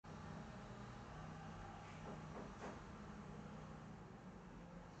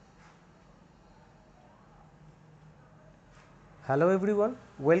Hello everyone,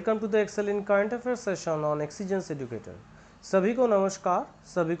 welcome to the excel in current affair session on एक्सीजेंस educator. सभी को नमस्कार,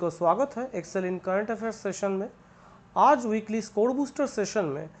 सभी को स्वागत है excel in current affair session में। आज वीकली स्कोर बूस्टर सेशन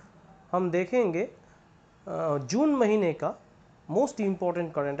में हम देखेंगे जून महीने का most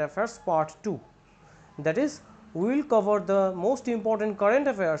important current affairs part 2। That is we will cover the most important current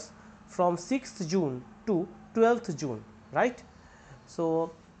affairs from 6th June to 12th June, right? So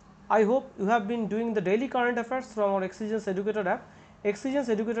I hope you have been doing the daily current affairs from our Exigence Educator app. Exigence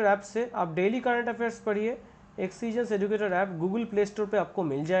Educator app से आप daily current affairs पढ़िए। Exigence Educator app Google play store पे आपको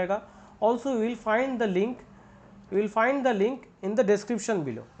मिल जाएगा। Also you will find the link in the description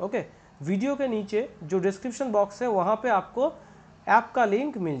below. Okay, video के नीचे जो description box है वहाँ पे आपको ऐप का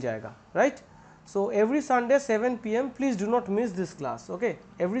लिंक मिल जाएगा, right? So every Sunday 7 PM, please do not miss this class. Okay,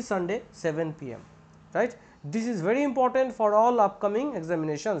 every Sunday 7 PM, right? This is very important for all upcoming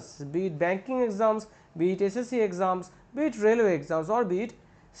examinations, be it banking exams, be it SSC exams, be it railway exams, or be it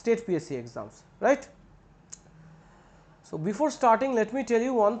state PSC exams, right? So before starting, let me tell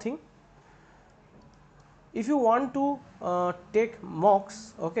you one thing. If you want to take mocks,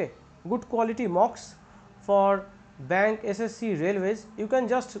 okay, good quality mocks for bank, SSC, railways, you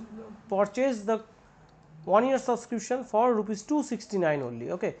can just purchase the 1 year subscription for ₹269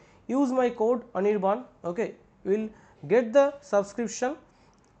 only. Okay, use my code Anirban. Okay, you will get the subscription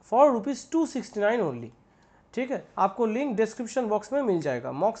for ₹269 only. ठीक है, आपको link description box में मिल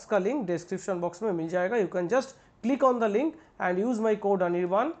जाएगा, मॉक्स का link description box में मिल जाएगा. You can just click on the link and use my code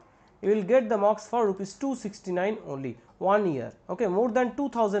Anirban. You will get the mocks for ₹269 only, 1 year. Okay, more than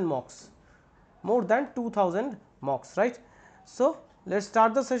 2000 mocks, more than 2000 mocks, right? So let's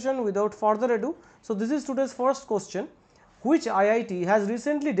start the session without further ado. So this is today's first question. Which IIT has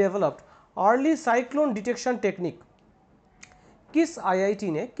recently developed early cyclone detection technique? किस IIT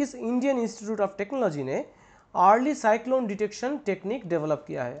ने, किस Indian institute of technology ने early cyclone detection technique develop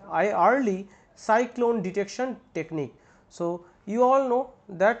किया है? Early cyclone detection technique. So you all know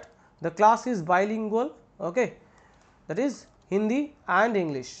that the class is bilingual, okay, that is Hindi and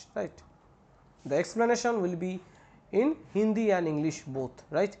English, right? The explanation will be in Hindi and English both,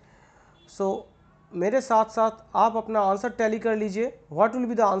 right? So मेरे साथ साथ आप अपना answer tally कर लीजिए. What will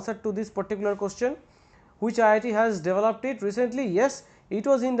be the answer to this particular question? Which IIT has developed it recently? Yes, it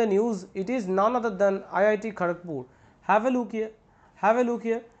was in the news. It is none other than IIT Kharagpur. Have a look here. Have a look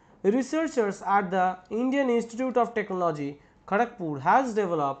here. Researchers at the Indian Institute of Technology Kharagpur have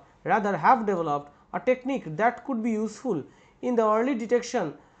developed a technique that could be useful in the early detection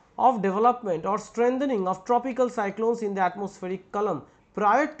of development or strengthening of tropical cyclones in the atmospheric column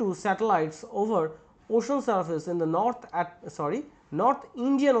prior to satellites over ocean surface in the North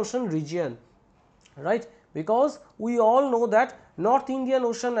Indian Ocean region, right? Because we all know that North Indian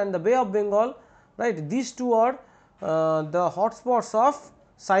Ocean and the Bay of Bengal, right, these two are the hotspots of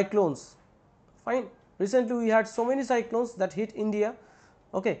cyclones. Fine, recently we had so many cyclones that hit India.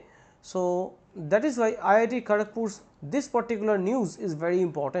 Okay, so that is why IIT Kharagpur's this particular news is very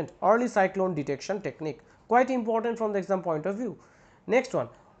important. Early cyclone detection technique, quite important from the exam point of view. Next one,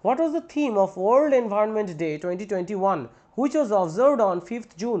 what was the theme of World Environment Day 2021 which was observed on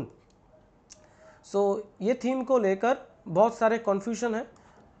 5th June? So ये theme को लेकर बहुत सारे confusion है.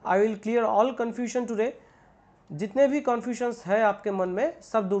 I will clear all confusion today. जितने भी confusions है आपके मन में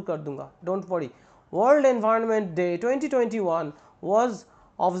सब दूर कर दूंगा, don't worry. World environment day 2021 was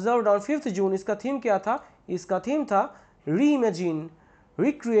observed on 5th June. इसका थीम क्या था? इसका थीम था reimagine,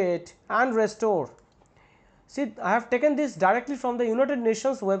 recreate and restore. See, I have taken this directly from the United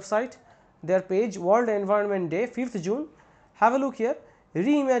Nations website, their page, World Environment Day 5th June. Have a look here.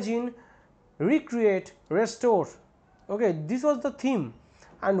 Reimagine, recreate, restore. Okay, this was the theme.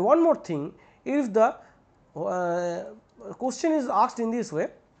 And one more thing, if the question is asked in this way,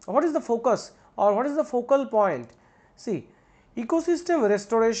 what is the focus or what is the focal point? See, ecosystem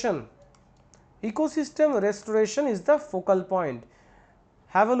restoration is the focal point.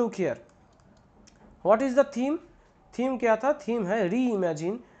 Have a look here. What is the theme? Theme क्या था? Theme है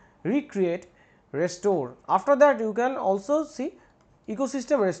reimagine, recreate, restore. After that you can also see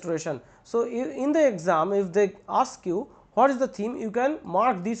ecosystem restoration. So in the exam, if they ask you what is the theme, you can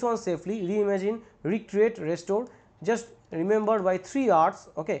mark this one safely: reimagine, recreate, restore. Just remember by 3 R's.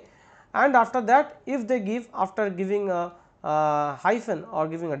 Okay, and after that, if they give, after giving a hyphen or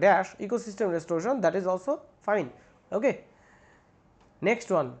giving a dash, ecosystem restoration, that is also fine. Okay,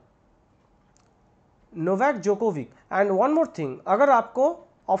 next one, Novak Djokovic. And one more thing, अगर आपको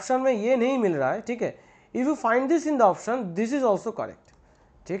option में ये नहीं मिल रहा है, ठीक है, if you find this in the option, this is also correct.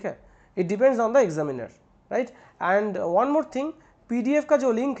 ठीक है, it depends on the examiner, right. And one more thing, PDF का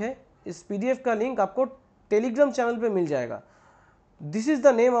जो लिंक है, इस पीडीएफ का लिंक आपको टेलीग्राम चैनल पे मिल जाएगा. This is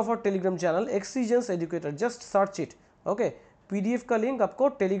the name of our Telegram channel, Exigence Educator, just search it. Okay, PDF का link आपको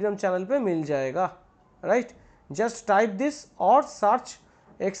Telegram channel पे मिल जाएगा, right? Just type this or search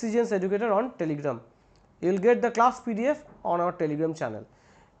Exigence Educator on Telegram. You will get the class PDF on our Telegram channel.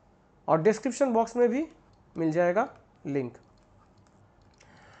 और description box में भी मिल जाएगा link.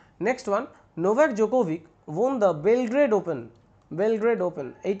 Next one, Novak Djokovic won the Belgrade Open,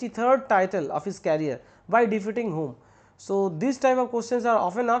 83rd title of his career by defeating whom? So these type of questions are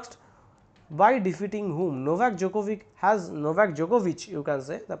often asked, by defeating whom. Novak Djokovic, you can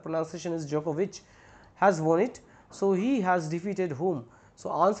say, the pronunciation is Djokovic, has won it. So he has defeated whom?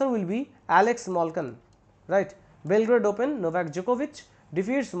 So answer will be Alex Molcan, right? Belgrade Open, Novak Djokovic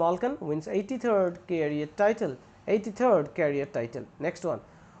defeats Molcan, wins 83rd career title. Next one,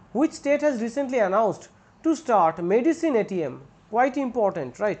 which state has recently announced to start medicine ATM? Quite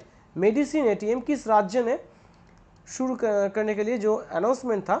important, right? Medicine ATM किस राज्य ने शुरू करने के लिए जो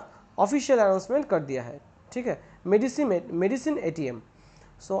announcement था, official announcement कर दिया है, ठीक है? Medicine ATM.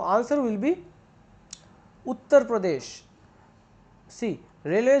 So answer will be Uttar Pradesh. C,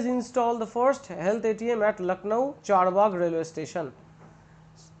 railways install the first health ATM at Lucknow Charbagh railway station.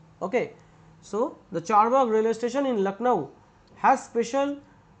 Okay, so the Charbagh railway station in Lucknow has special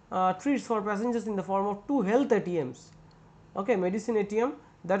treats for passengers in the form of 2 health ATMs. Okay, medicine ATM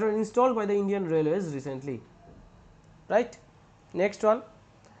that were installed by the Indian Railways recently, right? Next one,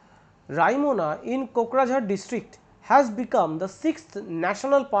 Raimona in Kokrajhar district has become the 6th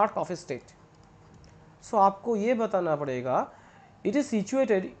national park of a state. So आपको ये बताना पड़ेगा, it is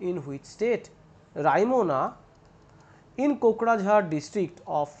situated in which state? Raimona in Kokrajhar district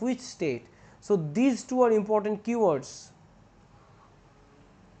of which state? So these two are important keywords.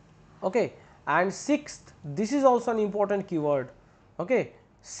 Okay, and 6th, this is also an important keyword. Okay,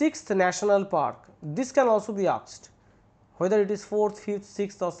 6th national park, this can also be asked, whether it is 4th, 5th,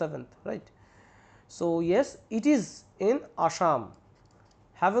 6th or 7th, right? So yes, it is in Assam.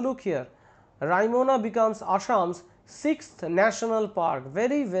 Have a look here, Raimona becomes Assam's 6th national park,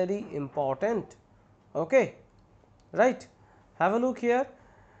 very very important. Okay, right? Have a look here,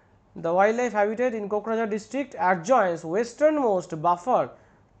 the wildlife habitat in Kokrajhar district adjoins westernmost buffer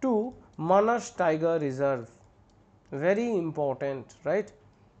to Manas Tiger Reserve, very important, right?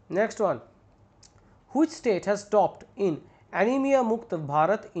 Next one, which state has topped in Anemia Mukt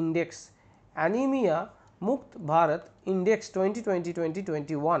Bharat Index, Anemia Mukt Bharat Index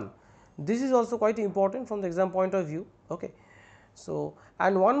 2020-2021. This is also quite important from the exam point of view. Okay, so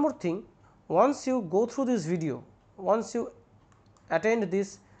and one more thing, once you go through this video, once you attend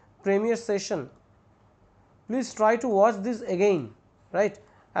this premier session, please try to watch this again, right,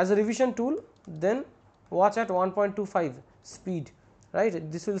 as a revision tool, then watch at 1.25 speed,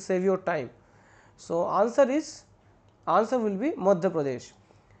 right? This will save your time. So answer will be Madhya Pradesh.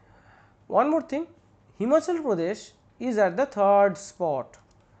 One more thing, Himachal Pradesh is at the 3rd spot,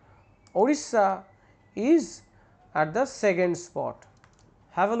 Orissa is at the 2nd spot.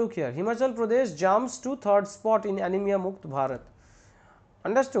 Have a look here, Himachal Pradesh jumps to 3rd spot in Anemia Mukt Bharat.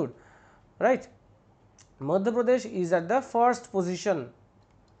 Understood, right? Madhya Pradesh is at the 1st position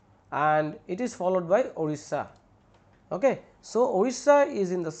and it is followed by Orissa. Okay, so Orissa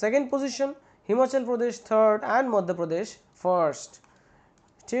is in the 2nd position, Himachal Pradesh 3rd and Madhya Pradesh 1st.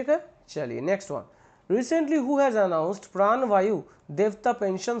 ठीक है, चलिए next one. Recently, who has announced Pran Vayu Devta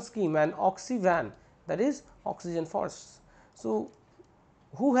pension scheme and Oxyvan, that is oxygen first. So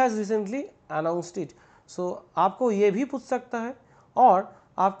who has recently announced it? So आपको ये भी पूछ सकता है और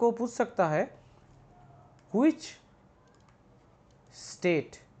आपको पूछ सकता है which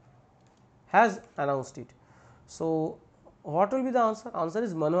state has announced it. So what will be the answer? Answer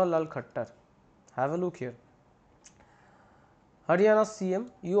is Manohar Lal Khattar. Have a look here. Haryana CM,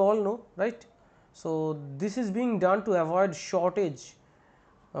 you all know, right? So this is being done to avoid shortage,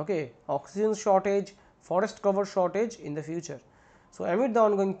 okay, oxygen shortage, forest cover shortage in the future. So amid the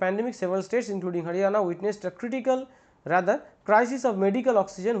ongoing pandemic, several states including Haryana witnessed a crisis of medical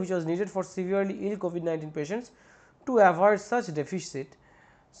oxygen which was needed for severely ill COVID-19 patients. To avoid such deficit,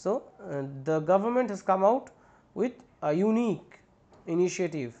 so the government has come out with a unique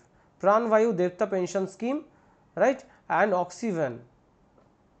initiative, Pran Vayu Devta pension scheme, right, and Oxyvan,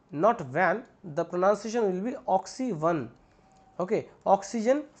 not van, the pronunciation will be Oxyvan. Okay,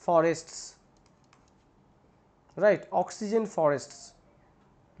 oxygen forests, right, oxygen forests,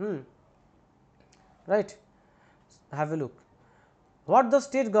 right. Have a look, what the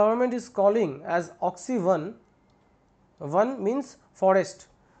state government is calling as Oxyvan. One means forest,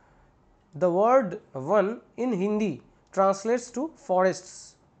 the word one in Hindi translates to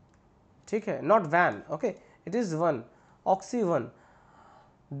forests, ठीक है, not van, okay, it is one, Oxyvan.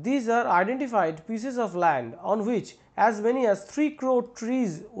 These are identified pieces of land on which as many as 3 crore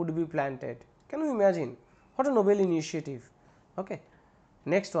trees would be planted. Can you imagine? What a noble initiative. Okay.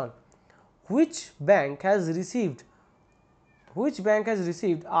 Next one, which bank has received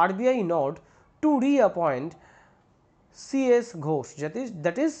RBI nod to reappoint CS Ghosh,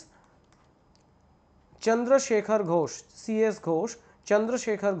 that is Chandrasekhar Ghosh, CS Ghosh,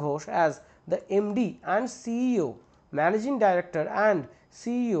 Chandrasekhar Ghosh as the MD and CEO, Managing Director and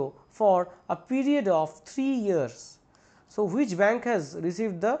CEO for a period of 3 years. So, which bank has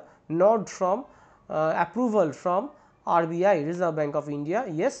received the nod from approval from RBI, Reserve Bank of India?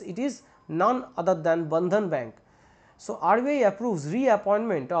 Yes, it is none other than Bandhan Bank. So, RBI approves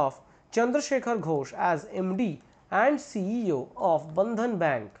reappointment of Chandrasekhar Ghosh as MD and CEO of Bandhan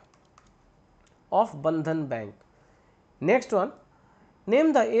Bank. Next one,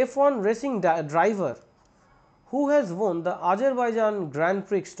 name the F1 racing driver who has won the Azerbaijan Grand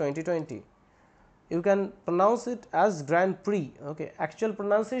Prix 2020. You can pronounce it as Grand Prix. Okay, actual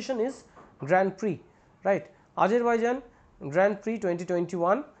pronunciation is Grand Prix, right? Azerbaijan Grand Prix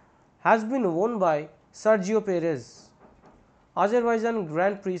 2021 has been won by Sergio Perez. Azerbaijan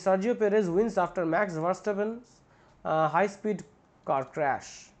Grand Prix, Sergio Perez wins after Max Verstappen's high speed car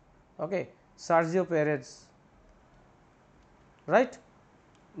crash. Okay, Sergio Perez, right?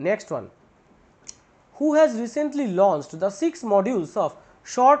 Next one, who has recently launched the 6 modules of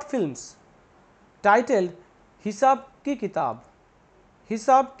short films titled Hisab Ki Kitab,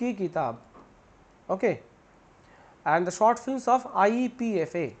 okay, and the short films of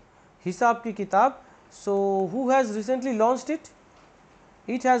IEPFA, Hisab Ki Kitab. So, who has recently launched it?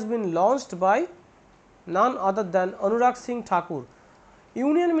 It has been launched by none other than Anurag Singh Thakur,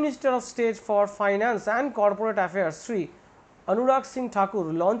 Union Minister of State for Finance and Corporate Affairs. Shri Anurag Singh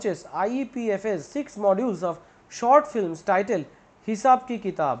Thakur launches IEPFA's 6 modules of short films titled Hisab Ki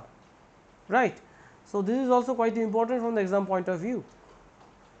Kitab, right. So, this is also quite important from the exam point of view.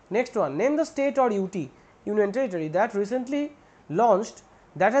 Next one, name the state or UT, Union Territory that has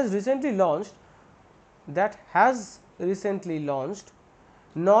recently launched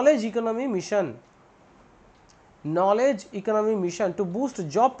Knowledge Economy Mission to boost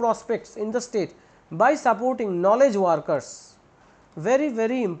job prospects in the state by supporting knowledge workers. Very,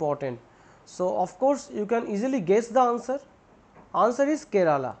 very important. So, of course, you can easily guess the answer. Answer is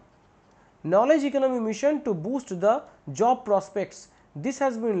Kerala. Knowledge Economy Mission to boost the job prospects. This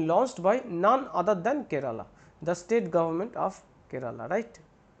has been launched by none other than Kerala, the state government of Kerala, right.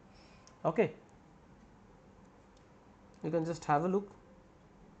 Okay. You can just have a look.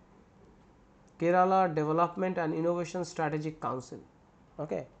 Kerala Development and Innovation Strategic Council,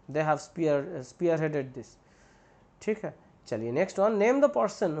 okay, they have spearheaded this. ठीक है, चलिए next one, name the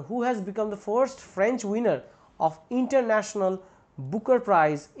person who has become the first French winner of International Booker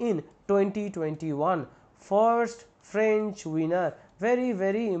Prize in 2021. First French winner, very,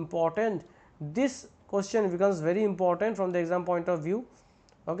 very important. This question becomes very important from the exam point of view.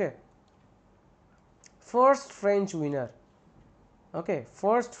 Okay, first French winner. Okay,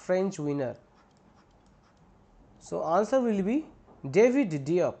 first French winner. So, answer will be David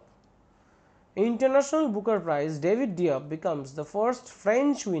Diop. International Booker Prize, David Diop becomes the first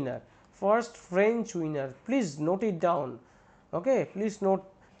French winner. Please note it down. Okay, please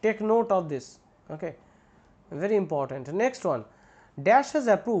take note of this. Okay, very important. Next one, Dash has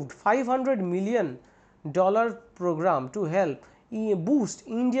approved $500 million program to help boost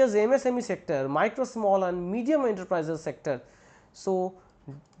India's MSME sector, micro, small and medium enterprises sector. So,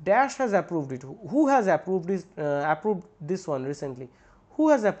 Dash has approved it. Who has approved this one recently? Who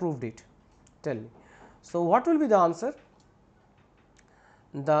has approved it? Tell me. So, what will be the answer?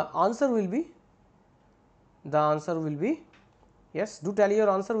 The answer will be yes, do tally your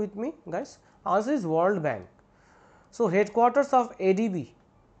answer with me, guys. Answer is World Bank. So, headquarters of ADB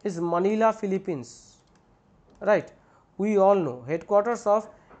is Manila, Philippines, right. We all know headquarters of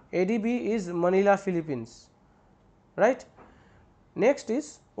ADB is Manila, Philippines, right. Next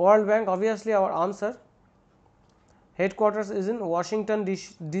is World Bank, obviously our answer. Headquarters is in Washington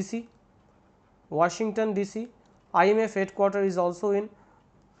DC. IMF headquarters is also in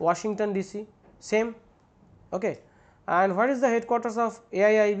Washington DC, same. Okay. And what is the headquarters of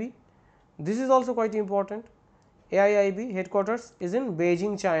AIIB? This is also quite important. AIIB headquarters is in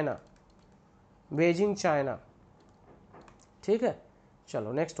Beijing, China. ठीक है,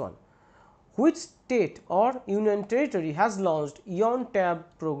 चलो next one. Which state or union territory has launched Young Tab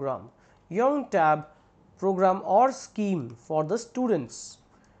program? Young Tab program or scheme for the students.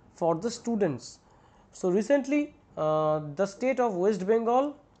 So, recently the state of West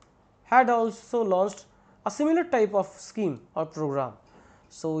Bengal had also launched a similar type of scheme or program.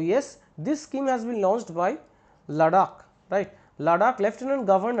 So, yes, this scheme has been launched by Ladakh, right. Ladakh Lieutenant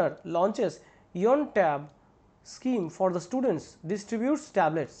Governor launches Yon Tab scheme for the students, distributes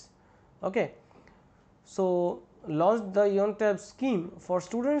tablets. Okay. So, launched the Yon Tab scheme for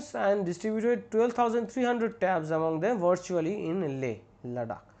students and distributed 12,300 tabs among them virtually in Leh,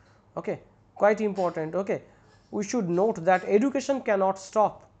 Ladakh. Okay. Quite important. Okay. We should note that education cannot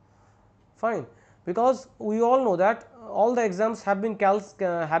stop, fine, because we all know that all the exams have been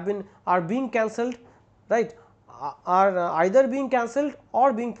are being cancelled, right, are either being cancelled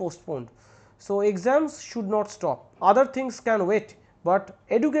or being postponed. So, exams should not stop, other things can wait, but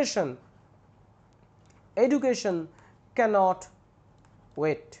education cannot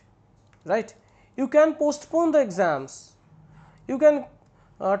wait, right. You can postpone the exams, you can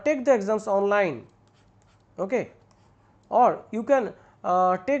take the exams online, okay, or you can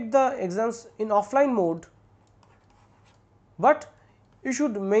take the exams in offline mode, but you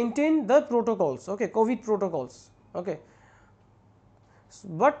should maintain the protocols, okay, COVID protocols. Okay.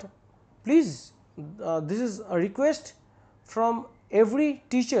 But please, this is a request from every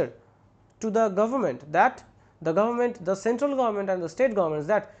teacher to the government, that the central government and the state governments,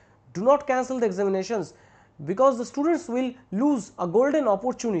 that do not cancel the examinations, because the students will lose a golden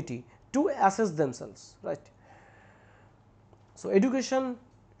opportunity to assess themselves, right. So, education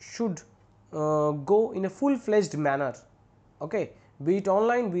should go in a full fledged manner, okay, be it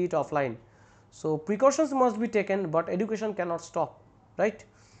online, be it offline. So, precautions must be taken, but education cannot stop, right.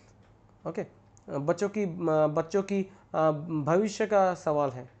 Okay. बच्चों की भविष्य का सवाल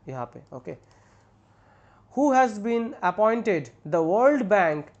है यहाँ पे. Okay. Who has been appointed the World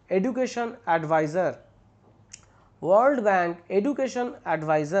Bank Education Advisor? World Bank Education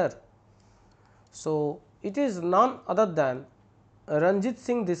Advisor. So, it is none other than Ranjit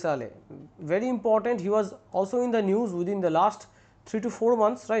Singh Disale, very important. He was also in the news within the last 3 to 4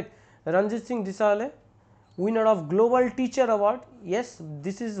 months, right. Ranjit Singh Disale, winner of Global Teacher Award, yes,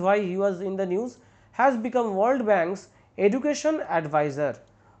 this is why he was in the news, has become World Bank's Education Advisor.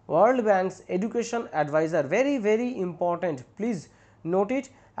 World Bank's Education Advisor, very very important, please note it,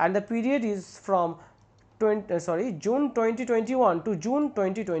 and the period is from June 2021 to June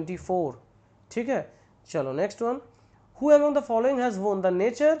 2024. ठीक है. चलो next one. Who among the following has won the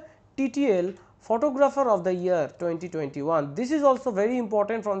Nature TTL Photographer of the Year 2021? This is also very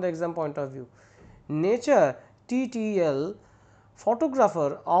important from the exam point of view. Nature TTL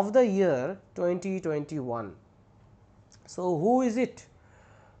Photographer of the Year 2021. So, who is it?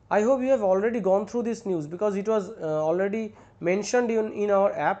 I hope you have already gone through this news, because it was already mentioned in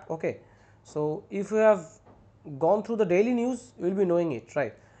our app. Okay. So, if you have gone through the daily news, you will be knowing it,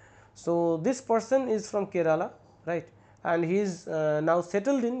 right. So, this person is from Kerala, right, and he is now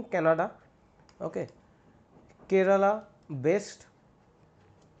settled in Canada. Okay. Kerala based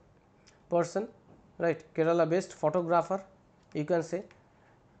person, right, Kerala based photographer, you can say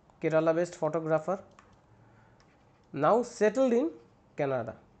Kerala based photographer, now settled in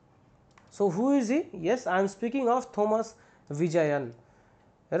Canada. So, who is he? Yes, I am speaking of Thomas Vijayan,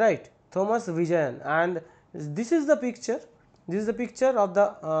 right, Thomas Vijayan, and this is the picture. This is the picture of the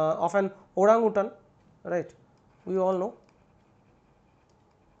of an orangutan, right, we all know.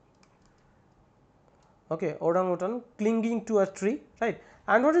 Okay, orangutan clinging to a tree, right.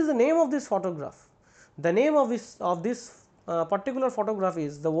 And what is the name of this photograph? The name of this particular photograph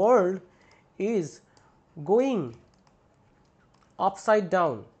is "The World is Going Upside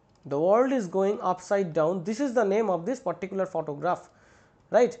Down." The world is going upside down. This is the name of this particular photograph,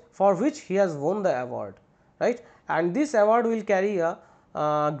 right, for which he has won the award, right. And this award will carry a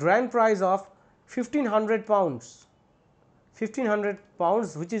grand prize of 1500 pounds, 1500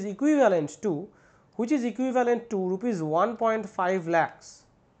 pounds, which is equivalent to rupees 1.5 lakhs.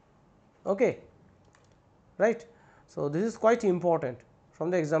 Okay, right. So, this is quite important from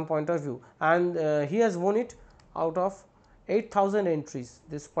the exam point of view, and he has won it out of 8,000 entries.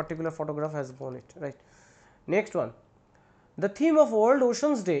 This particular photograph has won it, right. Next one. The theme of World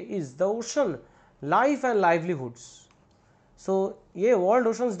Oceans Day is the ocean, life and livelihoods. So, ये World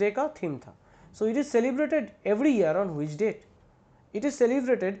Oceans Day का theme था. So, it is celebrated every year on which date? It is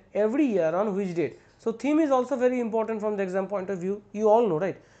celebrated every year on which date? So, theme is also very important from the exam point of view, you all know,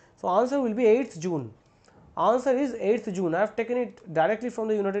 right. So, answer will be 8th June. Answer is 8th June. I have taken it directly from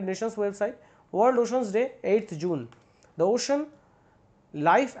the United Nations website. World Oceans Day, 8th June. The ocean,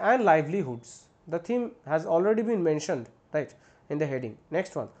 life and livelihoods. The theme has already been mentioned, right, in the heading.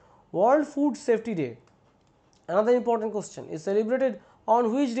 Next one. World Food Safety Day, another important question, is celebrated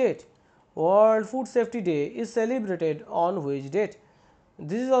on which date? World Food Safety Day is celebrated on which date?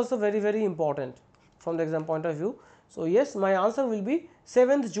 This is also very very important from the exam point of view. So, yes, my answer will be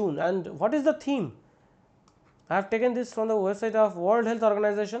 7th June. And what is the theme? I have taken this from the website of World Health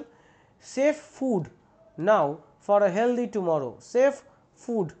Organization. Safe food now for a healthy tomorrow. Safe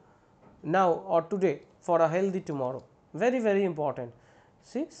food now or today for a healthy tomorrow. Very, very important.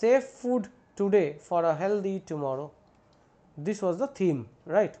 See, safe food today for a healthy tomorrow. This was the theme,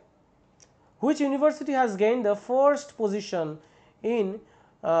 right? Which university has gained the first position in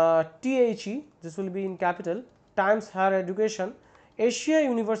THE, this will be in capital, Times Higher Education Asia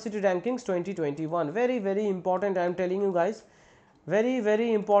University Rankings 2021. Very, very important, I am telling you guys, very,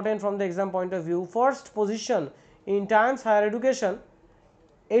 very important from the exam point of view. First position in Times Higher Education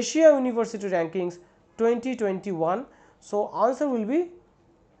Asia University Rankings 2021. So, answer will be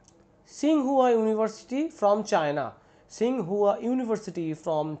Tsinghua University from China. Tsinghua University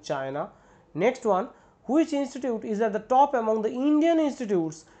from China. Next one, which institute is at the top among the Indian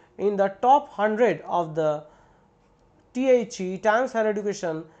institutes in the top 100 of the THE Times Higher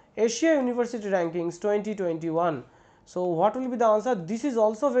Education Asia University Rankings 2021. So, what will be the answer? This is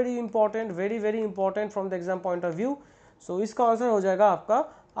also very important, very, very important from the exam point of view. So, इसका answer हो जाएगा आपका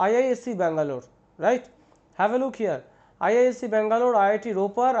IISc Bangalore, right? Have a look here. IISc Bangalore, IIT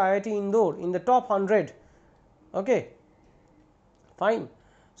Ropar, IIT Indore in the top 100. Okay, fine.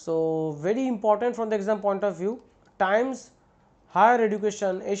 So, very important from the exam point of view. Times Higher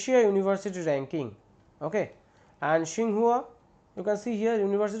Education Asia University Ranking. Okay, and Tsinghua, you can see here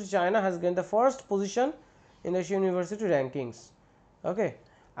University China has gained the first position in Asia University rankings. Okay,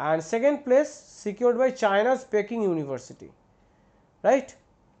 and second place secured by China's Peking University, right?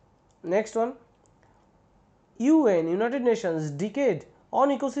 Next one, UN United Nations Decade on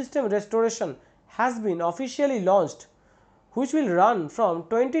Ecosystem Restoration has been officially launched, which will run from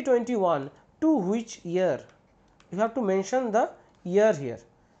 2021 to which year? You have to mention the year here.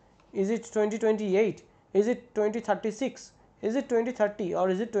 Is it 2028? Is it 2036? Is it 2030 or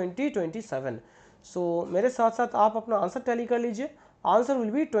is it 2027? So, मेरे साथ साथ आप अपना answer tally कर लीजिए. Answer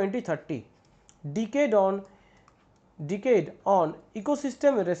will be 2030. Decade on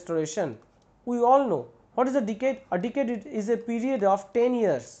ecosystem restoration. We all know what is a decade. A decade is a period of 10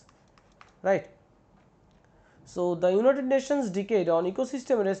 years, right? So, the United Nations Decade on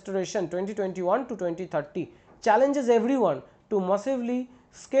Ecosystem Restoration 2021 to 2030 challenges everyone to massively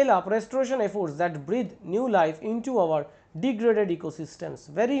scale up restoration efforts that breathe new life into our degraded ecosystems.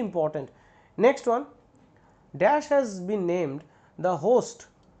 Very important. Next one, Dash has been named the host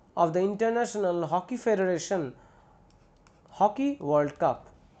of the International Hockey Federation Hockey World Cup,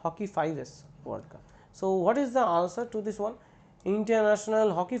 Hockey 5S World Cup. So, what is the answer to this one?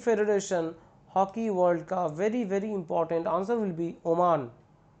 International Hockey Federation Hockey World Cup, very, very important. Answer will be Oman.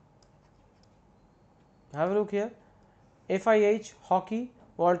 Have a look here. FIH Hockey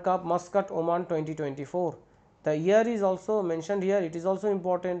World Cup Muscat, Oman 2024. The year is also mentioned here. It is also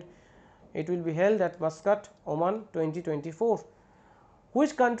important. It will be held at Muscat, Oman 2024.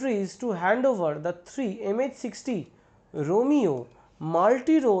 Which country is to hand over the 3 MH60 Romeo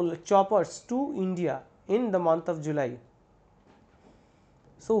multi-role choppers to India in the month of July?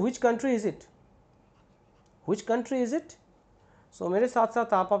 So, which country is it? Which country is it? So, मेरे साथ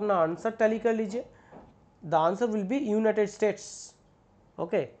साथ आप अपना answer tally कर लीजिए. The answer will be United States.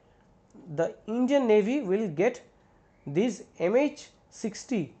 Okay, the Indian Navy will get these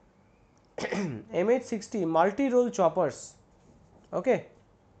MH60 MH60 multi-role choppers. Okay,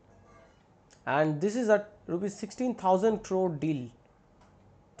 and this is a rupees 16,000 crore deal.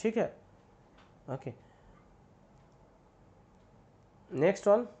 ठीक है. Okay. Next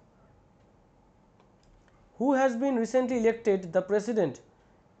one. Who has been recently elected the president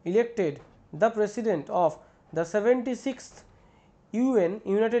of the 76th UN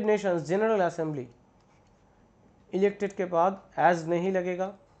United Nations General Assembly? Elected के बाद as नहीं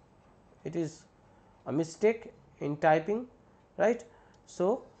लगेगा. It is a mistake in typing, right?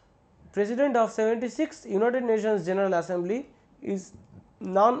 So, president of 76th United Nations General Assembly is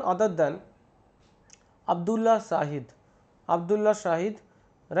none other than Abdullah Shahid,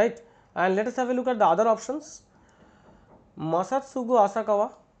 right? And let us have a look at the other options. Masatsugu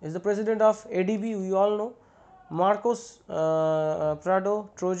Asakawa is the president of ADB, we all know. Marcos Prado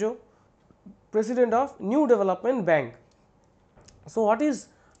Trojo, president of New Development Bank. So, what is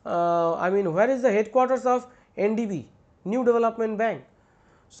where is the headquarters of NDB, New Development Bank?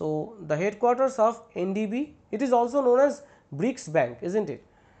 So, the headquarters of NDB, it is also known as BRICS Bank, isn't it?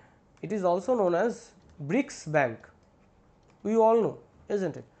 It is also known as BRICS Bank, we all know,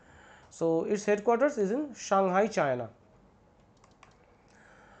 isn't it? So, its headquarters is in Shanghai, China.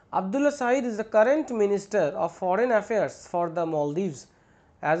 Abdullah Shahid is the current Minister of Foreign Affairs for the Maldives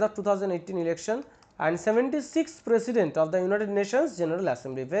as of 2018 election, and 76th President of the United Nations General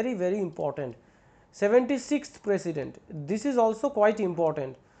Assembly. Very, very important. 76th President. This is also quite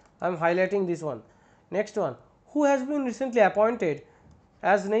important. I am highlighting this one. Next one. Who has been recently appointed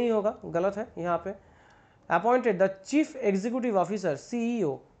as नहीं होगा, गलत है यहाँ पे. Appointed the Chief Executive Officer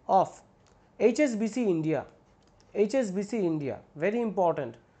CEO of HSBC India. HSBC India. Very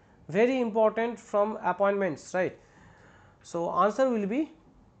important from appointments, right? So answer will be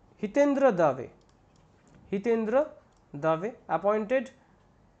Hitendra Dave. Hitendra Dave appointed.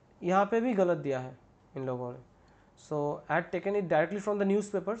 यहाँ पे भी गलत दिया है इन लोगों ने. So I had taken it directly from the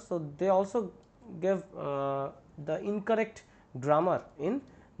newspaper. So they also gave the incorrect grammar in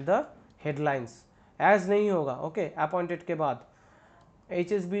the headlines. As नहीं होगा. Okay, appointed के बाद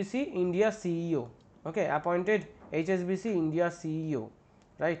HSBC India CEO. Okay, appointed HSBC India CEO,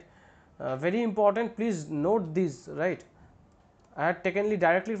 right? Very important. Please note this, right? I had taken it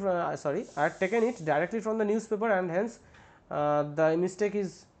directly from I had taken it directly from the newspaper, and hence the mistake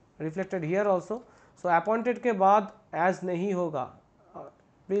is reflected here also. So appointed के बाद as नहीं होगा.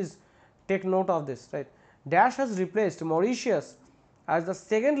 Please take note of this, right? Dash has replaced Mauritius as the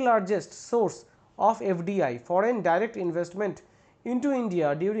second largest source of FDI, foreign direct investment, into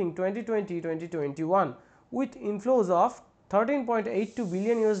India during 2020-2021 with inflows of 13.82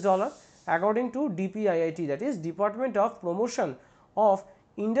 billion US dollar according to DPIIT, that is Department of Promotion of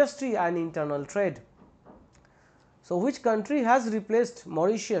Industry and Internal Trade. So which country has replaced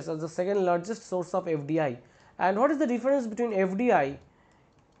Mauritius as the second largest source of FDI, and what is the difference between FDI,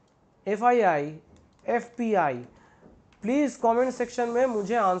 FII, FPI? Please comment section में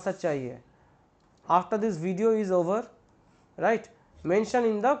मुझे answer चाहिए. After this video is over, right, mention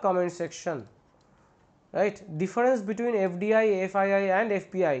in the comment section, right, difference between FDI, FII and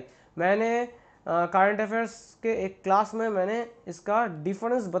FPI. मैंने current affairs के एक class में मैंने इसका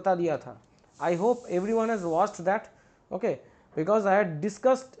difference बता दिया था. I hope everyone has watched that, okay, because I had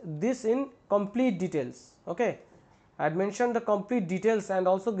discussed this in complete details. Okay, I had mentioned the complete details and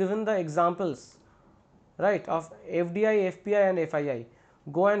also given the examples, right, of FDI, FPI and FII.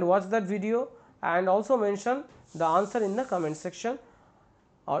 Go and watch that video and also mention the answer in the comment section.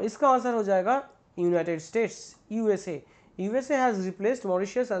 और इसका answer हो जाएगा United States, USA. USA has replaced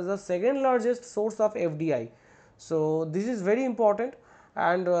Mauritius as the second largest source of FDI. So this is very important.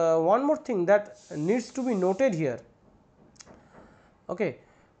 And one more thing that needs to be noted here. Okay,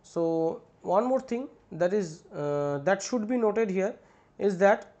 so one more thing that is that should be noted here is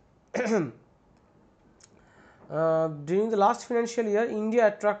that during the last financial year, India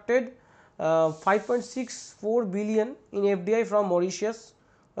attracted 5.64 billion in FDI from Mauritius.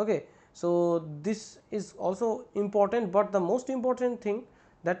 Okay, so this is also important, but the most important thing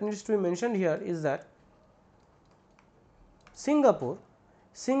that needs to be mentioned here is that Singapore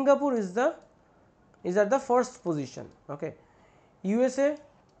is at the first position. Okay, USA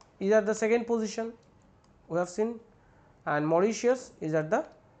is at the second position, we have seen, and Mauritius is at the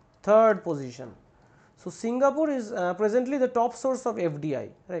third position. So Singapore is presently the top source of FDI,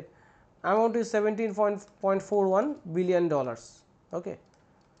 right? Amount is $17.41 billion. Okay,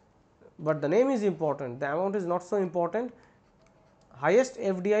 but the name is important, the amount is not so important. Highest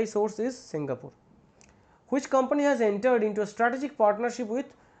FDI source is Singapore. Which company has entered into a strategic partnership with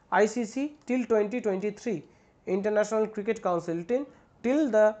ICC till 2023, International Cricket Council till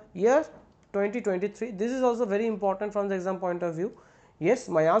the year 2023? This is also very important from the exam point of view. Yes,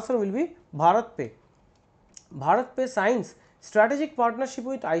 my answer will be BharatPe. BharatPe signs strategic partnership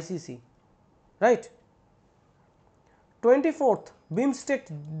with ICC, right? 24th BIMSTEC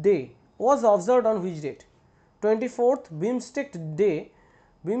Day was observed on which date? 24th BIMSTEC Day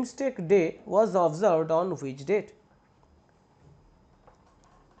was observed on which date?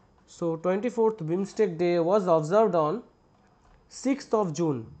 So 24th BIMSTEC Day was observed on 6th of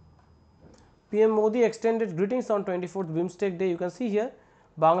June. PM Modi extended greetings on 24th BIMSTEC Day. You can see here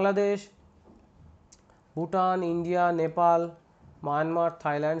Bangladesh, Bhutan, India, Nepal, Myanmar,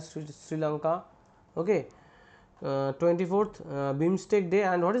 Thailand, Sri Lanka. Okay, 24th BIMSTEC Day.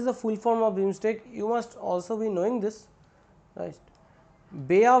 And what is the full form of BIMSTEC? You must also be knowing this, right?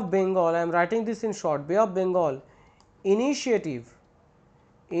 Bay of Bengal, I am writing this in short. Bay of Bengal initiative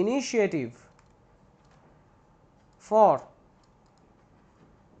for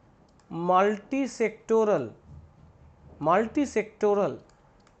multi-sectoral,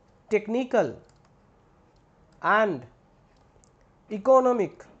 technical and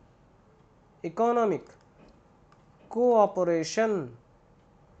economic cooperation,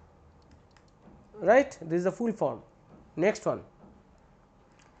 right? This is the full form. Next one,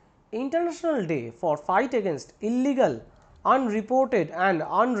 International Day for Fight Against Illegal unreported and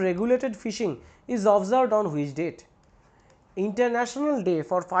unregulated fishing is observed on which date? International Day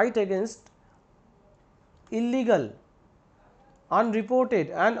for Fight Against Illegal, Unreported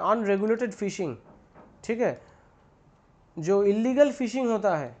and Unregulated Fishing, ठीक है, जो illegal fishing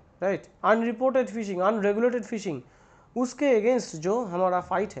होता है, right, unreported fishing, unregulated fishing, उसके against जो हमारा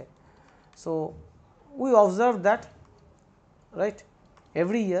fight है, so we observe that, right,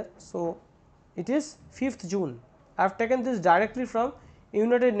 every year. So it is 5th June. I have taken this directly from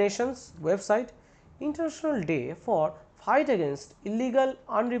United Nations website. International Day for Fight Against Illegal,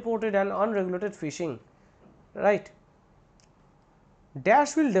 Unreported and Unregulated Fishing, right.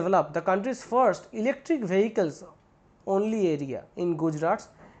 Dash will develop the country's first electric vehicles only area in Gujarat's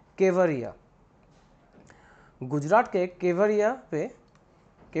Kevaria. Gujarat के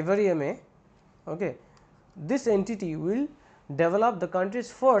केवरिया में, okay, this entity will develop the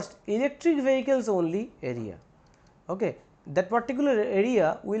country's first electric vehicles only area. Okay, that particular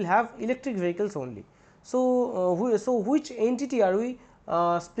area will have electric vehicles only. So, so which entity are we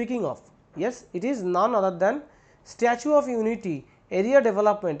speaking of? Yes, it is none other than Statue of Unity Area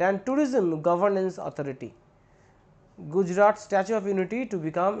Development and Tourism Governance Authority. Gujarat Statue of Unity to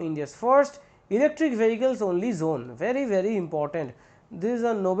become India's first electric vehicles only zone. Very, very important. This is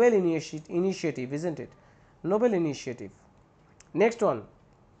a Nobel initiative, isn't it? Nobel initiative. Next one.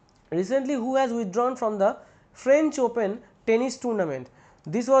 Recently, who has withdrawn from the French Open tennis tournament?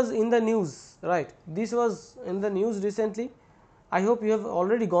 This was in the news, right? This was in the news recently. I hope you have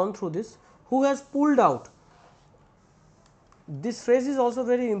already gone through this. Who has pulled out? This phrase is also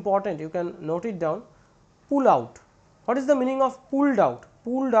very important. You can note it down. Pull out. What is the meaning of pulled out?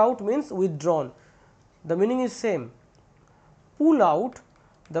 Pulled out means withdrawn. The meaning is same. Pull out,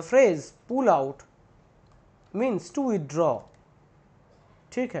 the phrase pull out means to withdraw.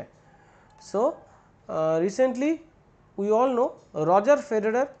 ठीक है. So, recently we all know Roger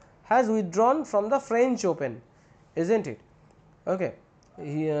Federer has withdrawn from the French Open, isn't it? Okay.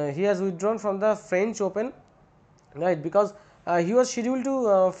 He has withdrawn from the French Open, right, because he was scheduled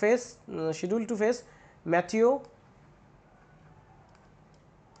to face Matteo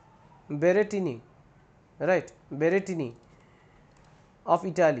Berrettini, right, Berrettini of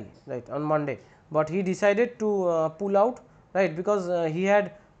Italy, right, on Monday, but he decided to pull out, right, because he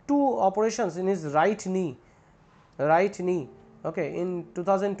had 2 operations in his right knee, okay, in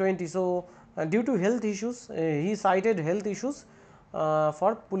 2020. So, due to health issues, he cited health issues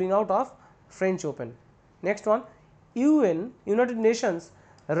for pulling out of French Open. Next one, United Nations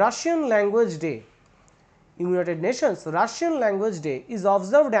Russian Language Day. United Nations Russian Language Day is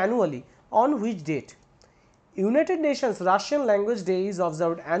observed annually on which date? United Nations Russian Language Day is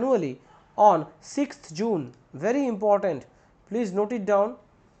observed annually on 6th June. Very important. Please note it down.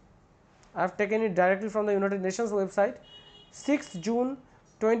 I have taken it directly from the United Nations website. 6th June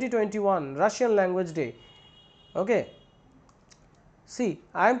 2021, Russian Language Day. Okay. See,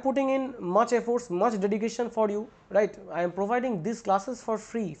 I am putting in much efforts, much dedication for you, right. I am providing these classes for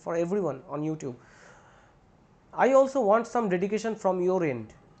free for everyone on YouTube. I also want some dedication from your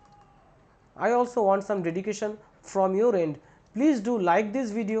end. Please do like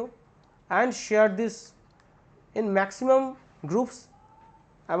this video and share this in maximum groups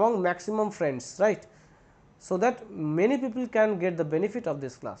among maximum friends, right, so that many people can get the benefit of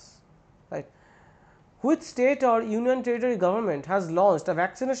this class, right. Which state or union territory government has launched a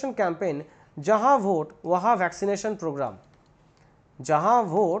vaccination campaign, Jahan Vote Wahan Vaccination Program? Jahan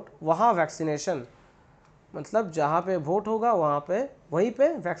Vote Wahan Vaccination, मतलब जहाँ पे vote होगा वहाँ पे वहीं पे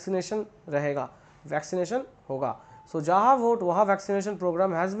vaccination रहेगा, vaccination होगा. So, जहाँ वोट वहाँ vaccination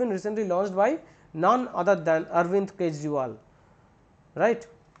programme has been recently launched by none other than Arvind Kejriwal, right.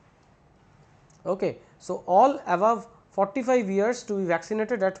 Okay. So, all above 45 years to be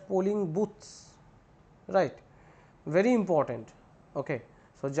vaccinated at polling booths, right, very important. Okay.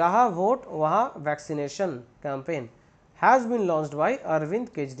 So, जहाँ vote वहाँ vaccination campaign has been launched by Arvind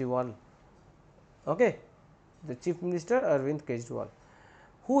Kejriwal. Okay. The Chief Minister Arvind Kejriwal,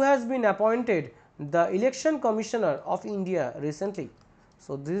 who has been appointed the Election Commissioner of India recently.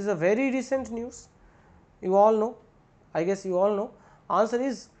 So, this is a very recent news, you all know, I guess you all know. Answer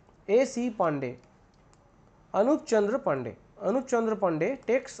is A.C. Pandey, Anup Chandra Pandey. Anup Chandra Pandey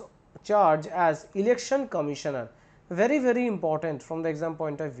takes charge as Election Commissioner, very, very important from the exam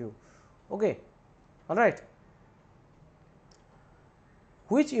point of view. Okay. All right.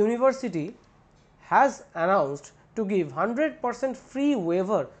 Which university has announced to give 100% free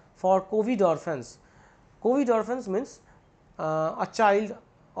waiver for COVID orphans? COVID orphans means a child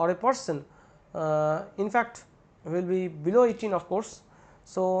or a person, in fact will be below 18 of course.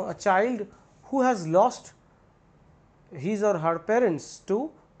 So, a child who has lost his or her parents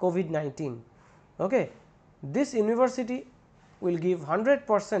to COVID-19. Okay. This university will give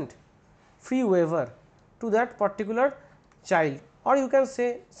 100% free waiver to that particular child, or you can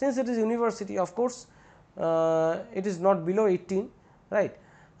say, since it is university, of course, it is not below 18, right,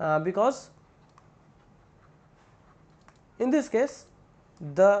 because in this case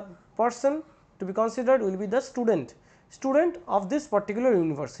the person to be considered will be the student of this particular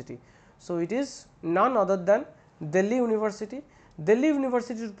university. So, it is none other than Delhi University. Delhi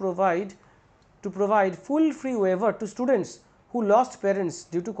University to provide full free waiver to students who lost parents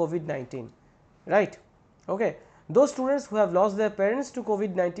due to COVID-19, right. Okay. Those students who have lost their parents to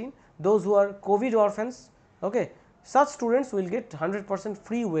COVID-19, those who are COVID orphans, okay, such students will get 100%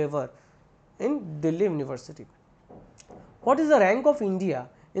 free waiver in Delhi University. What is the rank of India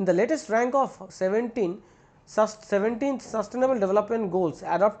in the latest rank of 17th Sustainable Development Goals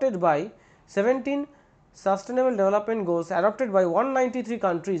adopted by 17 Sustainable Development Goals adopted by 193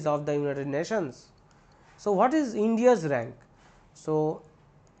 countries of the United Nations. So, what is India's rank? So,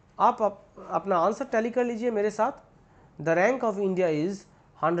 आप अपना answer tally कर लीजिए मेरे साथ. The rank of India is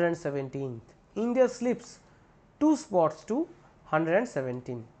 117th. India slips 2 spots to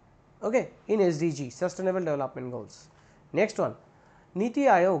 117, okay, in SDG, Sustainable Development Goals. Next one, Niti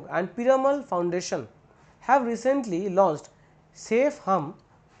Aayog and Piramal Foundation have recently launched Safe Hum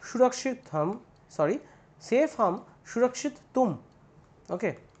Surakshit Tum,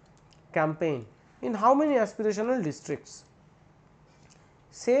 okay, campaign in how many aspirational districts?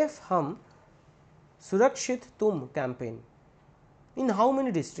 Safe Hum Surakshit Tum campaign in how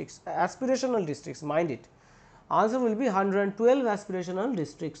many districts? Aspirational districts, mind it. Answer will be 112 aspirational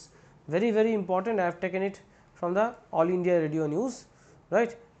districts. Very important. I have taken it from the All India Radio News,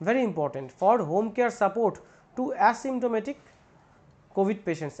 right. Very important for home care support to asymptomatic COVID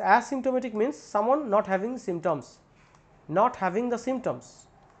patients. Asymptomatic means someone not having symptoms, not having the symptoms,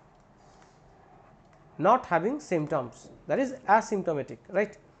 not having symptoms, that is asymptomatic,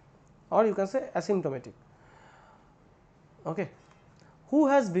 right, or you can say asymptomatic. Okay. Who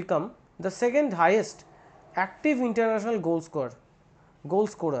has become the second highest active international goal scorer?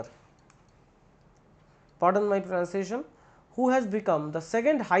 Pardon my pronunciation. Who has become the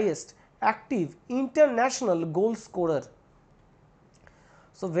second highest active international goal scorer?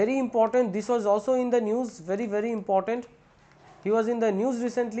 So, very important, this was also in the news, very important. He was in the news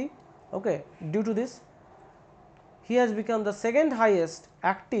recently, okay. Due to this, he has become the second highest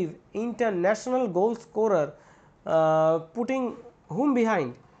active international goal scorer, putting whom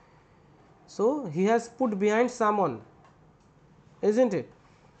behind? So, he has put behind someone, isn't it?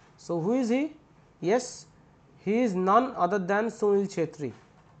 So, who is he? Yes, he is none other than Sunil Chhetri.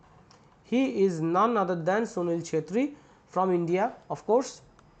 He is none other than Sunil Chhetri from India, of course.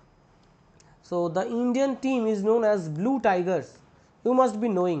 So, the Indian team is known as Blue Tigers. You must be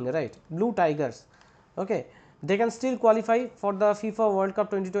knowing, right? Blue Tigers. Okay. They can still qualify for the FIFA World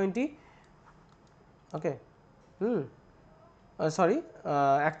Cup 2020. Okay.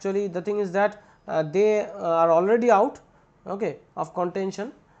 Actually, the thing is that they are already out, okay, of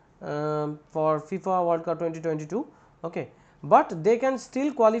contention for FIFA World Cup 2022. Okay. But they can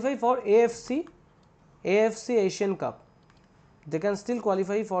still qualify for AFC Asian Cup. They can still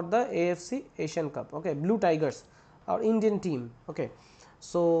qualify for the AFC Asian Cup. Okay. Blue Tigers, our Indian team. Okay.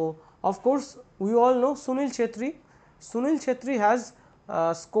 So, of course, we all know Sunil Chhetri. Sunil Chhetri has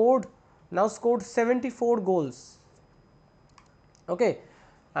scored 74 goals, okay,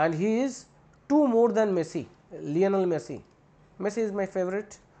 and he is 2 more than Messi, Lionel Messi. Messi is my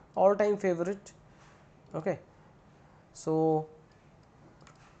favorite, all time favorite, okay. So,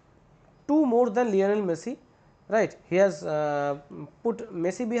 2 more than Lionel Messi, right. He has put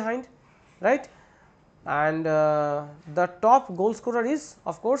Messi behind, right, and the top goal scorer is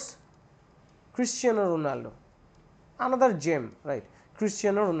of course Cristiano Ronaldo, another gem, right.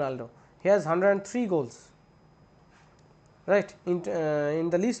 Cristiano Ronaldo, he has 103 goals, right, in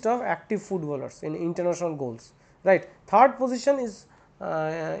the list of active footballers in international goals, right. Third position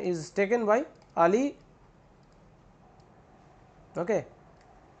is taken by Ali, okay,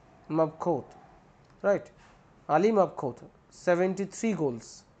 Mabkhout, right. Ali Mabkhout 73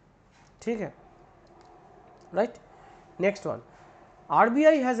 goals, ठीक है, right. Next one,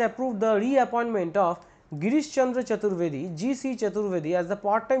 RBI has approved the reappointment of Girish Chandra Chaturvedi, GC Chaturvedi, as the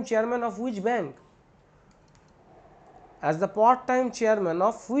part-time chairman of which bank? As the part-time chairman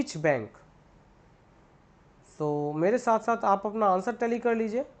of which bank? So, मेरे साथ साथ आप अपना answer tally कर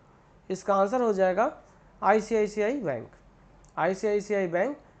लीजिए. इसका answer हो जाएगा ICICI bank. ICICI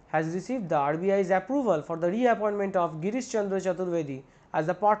bank has received the RBI's approval for the reappointment of Girish Chandra Chaturvedi as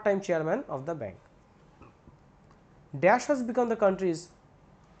the part-time chairman of the bank. dash has become the country's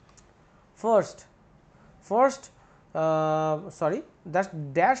first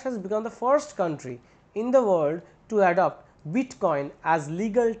that dash has become the first country in the world to adopt Bitcoin as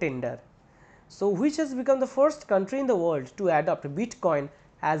legal tender. So, which has become the first country in the world to adopt Bitcoin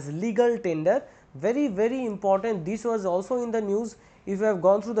as legal tender? Very, very important. This was also in the news. If you have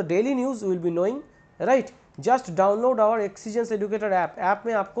gone through the daily news, you will be knowing, right. Just download our Exigence Educator app. App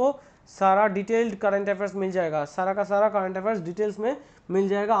में आपको सारा detailed current affairs मिल जाएगा, सारा का सारा current affairs details में मिल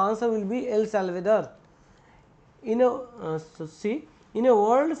जाएगा. Answer will be L साल्वेडर. In a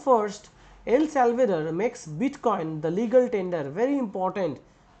world first, El Salvador makes Bitcoin the legal tender. Very important.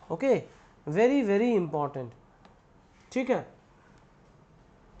 Okay, very, very important. ठीक है.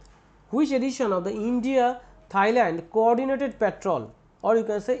 Which edition of the India Thailand coordinated patrol, or you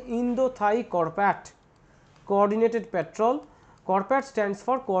can say Indo-Thai Corpat coordinated patrol? Corpat stands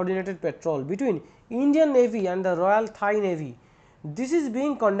for coordinated patrol between Indian Navy and the Royal Thai Navy. This is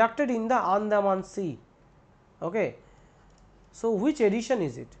being conducted in the Andaman Sea. Okay. So, which edition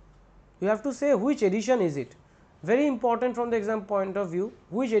is it? You have to say which edition is it. Very important from the exam point of view.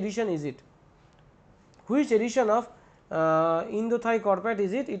 Which edition is it? Which edition of Indo-Thai Corpat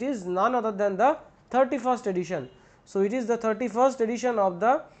is it? It is none other than the 31st edition. So, it is the 31st edition of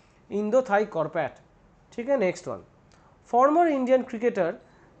the Indo-Thai Corpat. Okay, next one. Former Indian cricketer,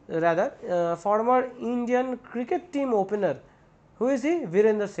 former Indian cricket team opener. Who is he?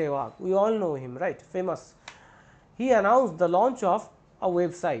 Virendra Sehwag. We all know him, right? Famous. He announced the launch of a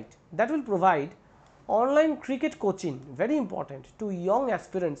website that will provide online cricket coaching, very important, to young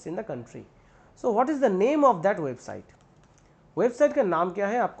aspirants in the country. So, what is the name of that website? Website का नाम क्या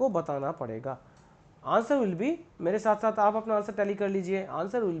है आपको बताना पड़ेगा. Answer will be, मेरे साथ साथ आप अपना आंसर टैली कर लीजिए.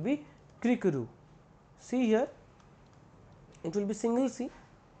 Answer will be Crickeru. See here, it will be single C.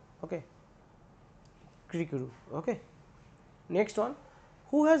 Okay, Crickeru. Okay. Next one,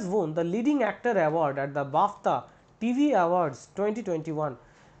 who has won the leading actor award at the BAFTA TV Awards 2021.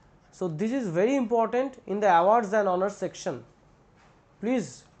 So, this is very important in the awards and honors section.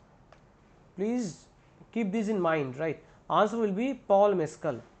 Please keep this in mind, right. Answer will be Paul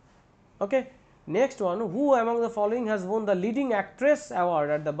Mescal. Okay. Next one, who among the following has won the leading actress award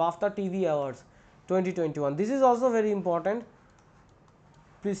at the BAFTA TV Awards 2021. This is also very important.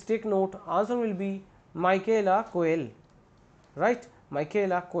 Please take note. Answer will be Michaela Coel, right.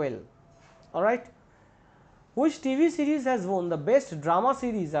 Michaela Coel. All right. Which TV series has won the best drama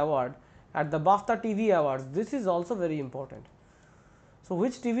series award at the BAFTA TV Awards? This is also very important. So,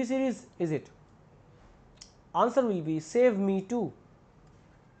 which TV series is it? Answer will be Save Me Too.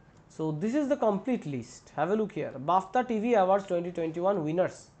 So, this is the complete list. Have a look here. BAFTA TV Awards 2021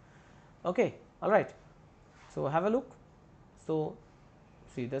 winners. Okay, all right. So, have a look. So,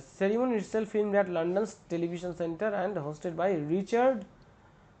 see, the ceremony itself filmed at London's Television Centre and hosted by Richard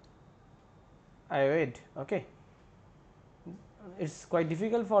Ayoade. Okay, it's quite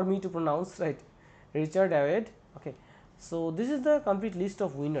difficult for me to pronounce, right. Richard Ayoade. Okay, so this is the complete list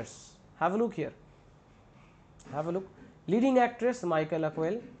of winners. Have a look here. Have a look. Leading actress Michaela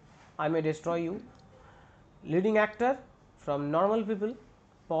Coel, I May Destroy You. Leading actor from Normal People,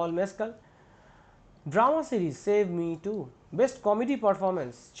 Paul Mescal. Drama series Save Me Too. Best comedy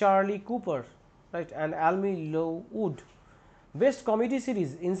performance Charlie Cooper, right, and Almy Low Wood. Best comedy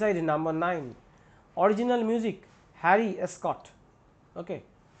series Inside Number 9. Original music Harry Scott. Okay,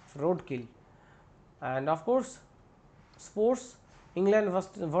 Roadkill. And of course, sports England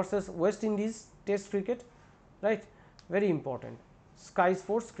versus West Indies Test cricket, right, very important. Sky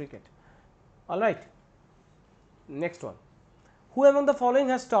Sports cricket. All right. Next one, who among the following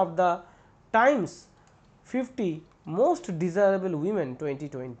has topped the Times 50 most desirable women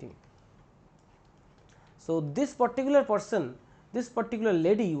 2020? So, this particular person, this particular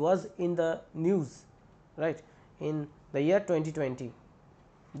lady was in the news, right, in the year 2020.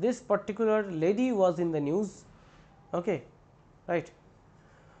 This particular lady was in the news. Okay, right.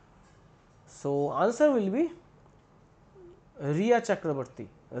 So, answer will be Riya Chakraborty.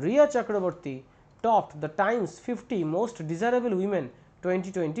 Riya Chakraborty topped the Times 50 most desirable women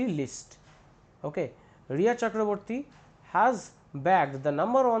 2020 list. Okay, Riya Chakraborty has bagged the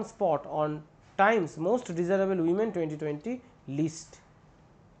 #1 spot on Times most desirable women 2020 list.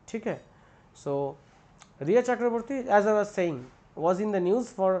 ठीक है. So, Riya Chakraborty, as I was saying, was in the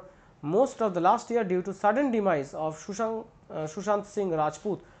news for most of the last year due to sudden demise of Sushant Singh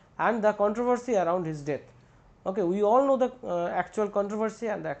Rajput and the controversy around his death. Okay, we all know the actual controversy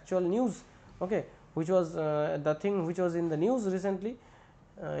and the actual news, okay, which was the thing which was in the news recently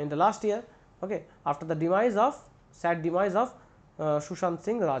in the last year, okay, after the demise of sad demise of Sushant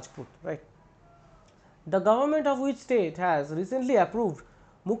Singh Rajput, right. The government of which state has recently approved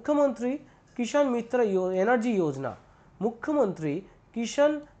Mukhyamantri Kishan Mitra Energy Yojana? Mukhyamantri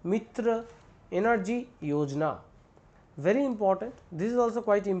Kishan Mitra Energy Yojana. Very important. This is also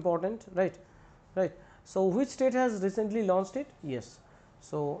quite important, right? Right. So, which state has recently launched it? Yes.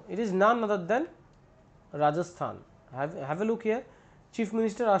 So, it is none other than Rajasthan. Have a look here. Chief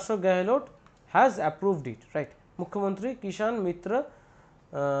Minister Ashok Gehlot has approved it, right? Mukhyamantri Kishan Mitra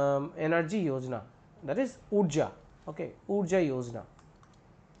Energy Yojana, that is Urja, okay, Urja Yojana,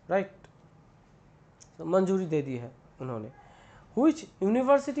 right? So मंजूरी दे दी है उन्होंने. Which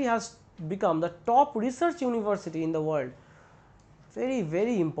university has become the top research university in the world? Very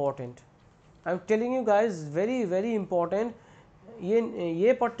very important. I am telling you guys, very very important.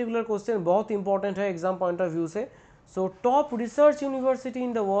 ये particular question बहुत important है exam point of view से. So top research university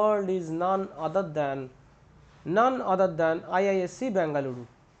in the world is none other than IISc Bengaluru.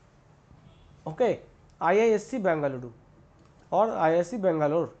 Okay, IISc Bengaluru और IISc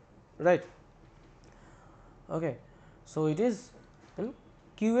Bangalore, right. Okay, so it is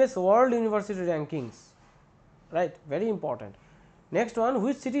QS world university rankings, right, very important. Next one,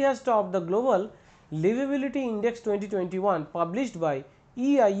 which city has topped the global livability index 2021 published by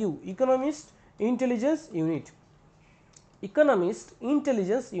EIU, Economist Intelligence Unit. Economist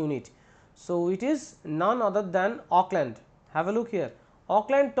Intelligence Unit. So it is none other than Auckland. Have a look here.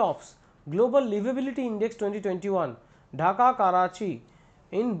 Auckland tops global livability index 2021. Dhaka, Karachi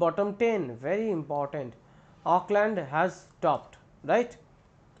in bottom 10. Very important. Auckland has topped, right?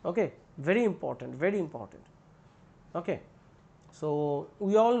 Okay, very important, very important. Okay. So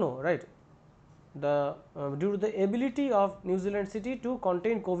we all know, right, the due to the ability of New Zealand city to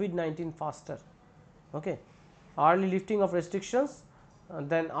contain COVID-19 faster, okay, early lifting of restrictions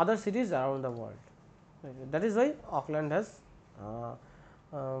than other cities around the world. That is why Auckland has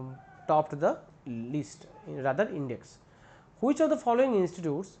topped the list, rather index. Which of the following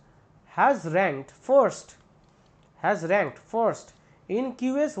institutes has ranked first in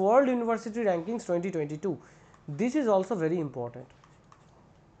QS World University Rankings 2022? This is also very important.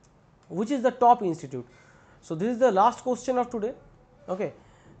 Which is the top institute? So this is the last question of today. Okay,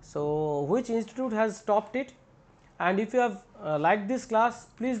 so which institute has topped it? And if you have liked this class,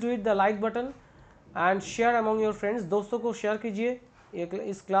 please do hit the like button and share among your friends. दोस्तों को share कीजिए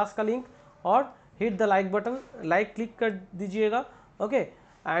इस class का link और hit the like button, like click कर दीजिएगा. Okay,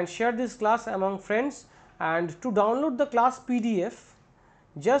 and share this class among friends. And to download the class PDF,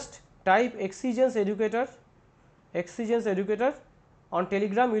 just type Exigence Educator on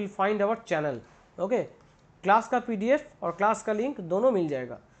Telegram. You will find our channel. Okay, class का PDF और class का link दोनों मिल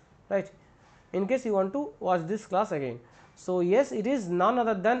जाएगा, right? In case you want to watch this class again. So yes, it is none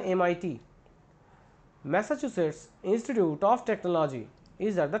other than MIT, Massachusetts Institute of Technology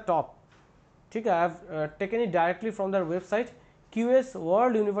is at the top. ठीक है, I have taken it directly from their website, QS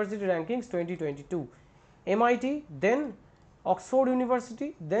World University Rankings 2022. MIT, then Oxford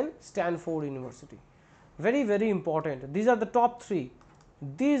University, then Stanford University. Very very important. These are the top three.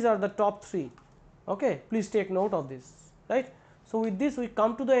 Okay, please take note of this, right? So with this we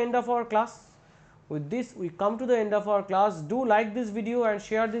come to the end of our class. Do like this video and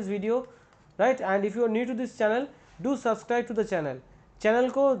share this video, right? And if you are new to this channel, do subscribe to the channel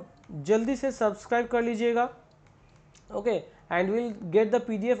को जल्दी से subscribe कर लीजिएगा. Okay, and we'll get the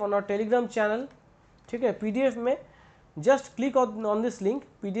PDF on our Telegram channel. ठीक है, PDF में just click on this link.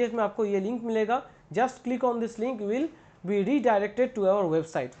 PDF में आपको ये link मिलेगा. Just click on this link, will be redirected to our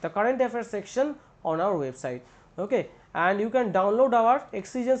website, the current affairs section on our website. Okay, and you can download our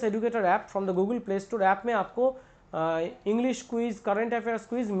Exigence Educator app from the Google Play Store. App में आपको English quiz, current affairs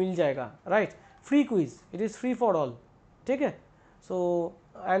quiz मिल जाएगा, right? Free quiz, it is free for all. ठीक है. So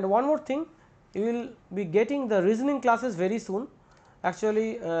and one more thing, you will be getting the reasoning classes very soon.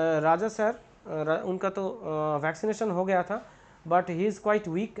 Actually Raja sir उनका तो vaccination हो गया था, but he is quite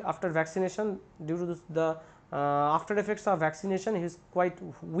weak after vaccination due to the after effects of vaccination. He is quite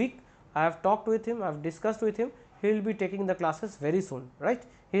weak. I have talked with him, I have discussed with him. He will be taking the classes very soon, right?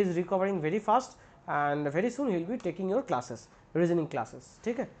 He is recovering very fast and very soon he will be taking your classes, reasoning classes.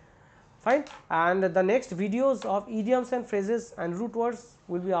 ठीक है, fine. And the next videos of idioms and phrases and root words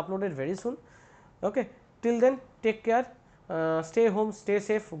will be uploaded very soon. Okay, till then take care, stay home, stay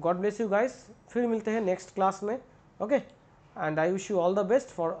safe. God bless you guys. फिर मिलते हैं next class में. Okay, and I wish you all the best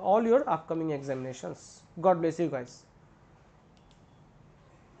for all your upcoming examinations. God bless you guys.